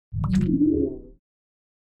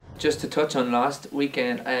Just to touch on last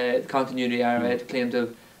weekend, Continuity IRA claimed to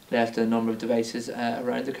have left a number of devices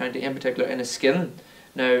around the county, in particular in Enniskillen.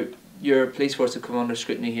 Now, your police force have come under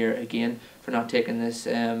scrutiny here again for not taking this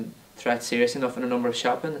threat serious enough in a number of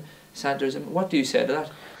shopping centres. What do you say to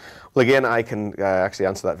that? Well, again, I can actually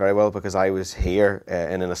answer that very well, because I was here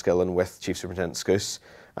in Enniskillen with Chief Superintendent Scouse,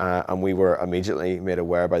 and we were immediately made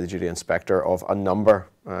aware by the duty inspector of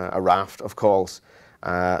a raft of calls.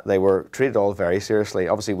 They were treated all very seriously.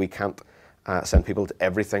 Obviously, we can't send people to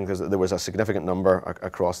everything, because there was a significant number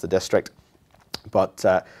across the district.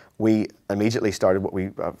 But we immediately started what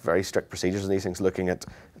we very strict procedures in these things, looking at,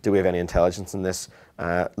 do we have any intelligence in this,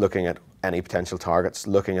 looking at any potential targets,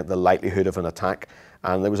 looking at the likelihood of an attack.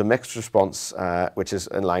 And there was a mixed response, which is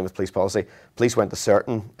in line with police policy. Police went to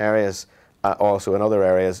certain areas. Also in other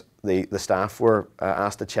areas, the staff were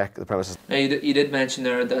asked to check the premises. Now, you did mention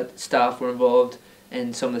there that staff were involved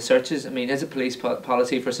in some of the searches. I mean, is it police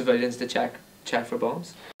policy for civilians to check for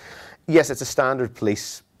bombs? Yes, it's a standard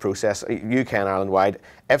police process, UK and Ireland-wide.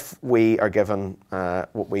 If we are given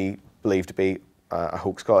what we believe to be a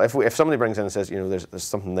hoax call, if somebody brings in and says, you know, there's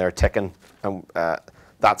something there ticking, and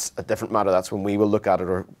that's a different matter. That's when we will look at it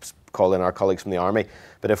or call in our colleagues from the army.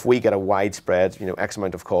 But if we get a widespread, you know, X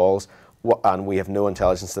amount of calls, and we have no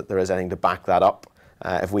intelligence that there is anything to back that up,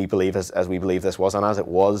 if we believe, as we believe this was, and as it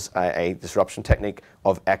was, a disruption technique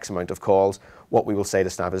of X amount of calls, what we will say to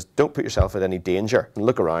staff is, don't put yourself at any danger, and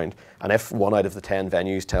look around. And if 1 out of the 10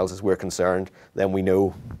 venues tells us we're concerned, then we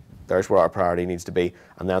know there's where our priority needs to be,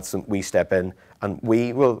 and that's when we step in. And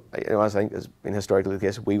we will, you know, as I think has been historically the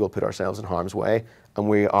case, we will put ourselves in harm's way, and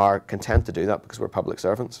we are content to do that because we're public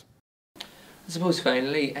servants. I suppose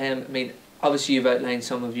finally, I mean, obviously you've outlined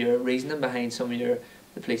some of your reasoning behind some of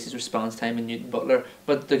the police's response time in Newton Butler,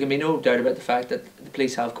 but there can be no doubt about the fact that the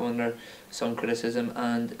police have come under some criticism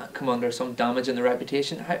and come under some damage in their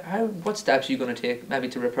reputation. What steps are you going to take maybe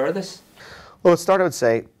to repair this? Well, to start, I would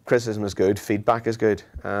say criticism is good, feedback is good.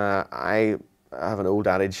 I have an old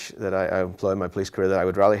adage that I employ in my police career, that I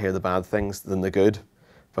would rather hear the bad things than the good,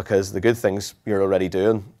 because the good things you're already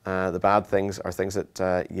doing. The bad things are things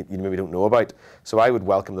that you maybe don't know about. So I would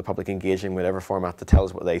welcome the public engaging in whatever format to tell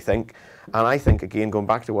us what they think. And I think, again, going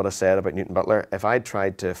back to what I said about Newton Butler, if I'd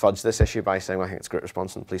tried to fudge this issue by saying, well, I think it's a great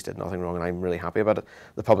response and the police did nothing wrong and I'm really happy about it,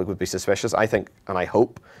 the public would be suspicious. I think, and I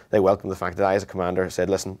hope, they welcome the fact that I, as a commander, said,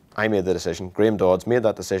 listen, I made the decision. Graham Dodds made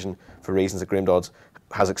that decision for reasons that Graham Dodds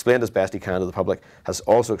has explained as best he can to the public, has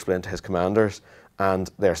also explained to his commanders,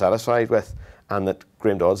 and they're satisfied with, and that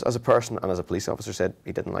Graham Dodds, as a person and as a police officer, said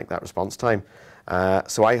he didn't like that response time.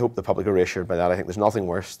 So I hope the public are reassured by that. I think there's nothing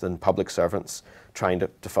worse than public servants trying to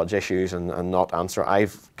fudge issues and not answer.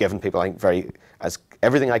 I've given people, I think,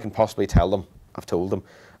 everything I can possibly tell them, I've told them.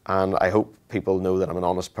 And I hope people know that I'm an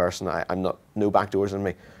honest person. I'm not, no backdoors in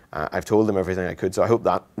me. I've told them everything I could. So I hope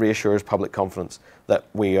that reassures public confidence that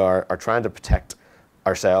we are trying to protect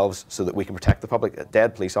ourselves so that we can protect the public.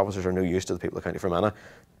 Dead police officers are no use to the people of County Fermanagh.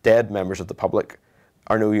 Dead members of the public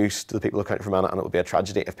are no use to the people of County Fermanagh, and it would be a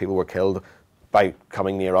tragedy if people were killed by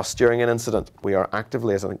coming near us during an incident. We are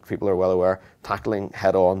actively, as I think people are well aware, tackling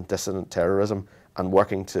head-on dissident terrorism and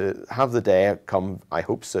working to have the day come, I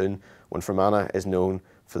hope soon, when Fermanagh is known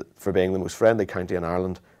for being the most friendly county in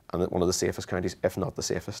Ireland and one of the safest counties, if not the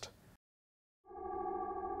safest.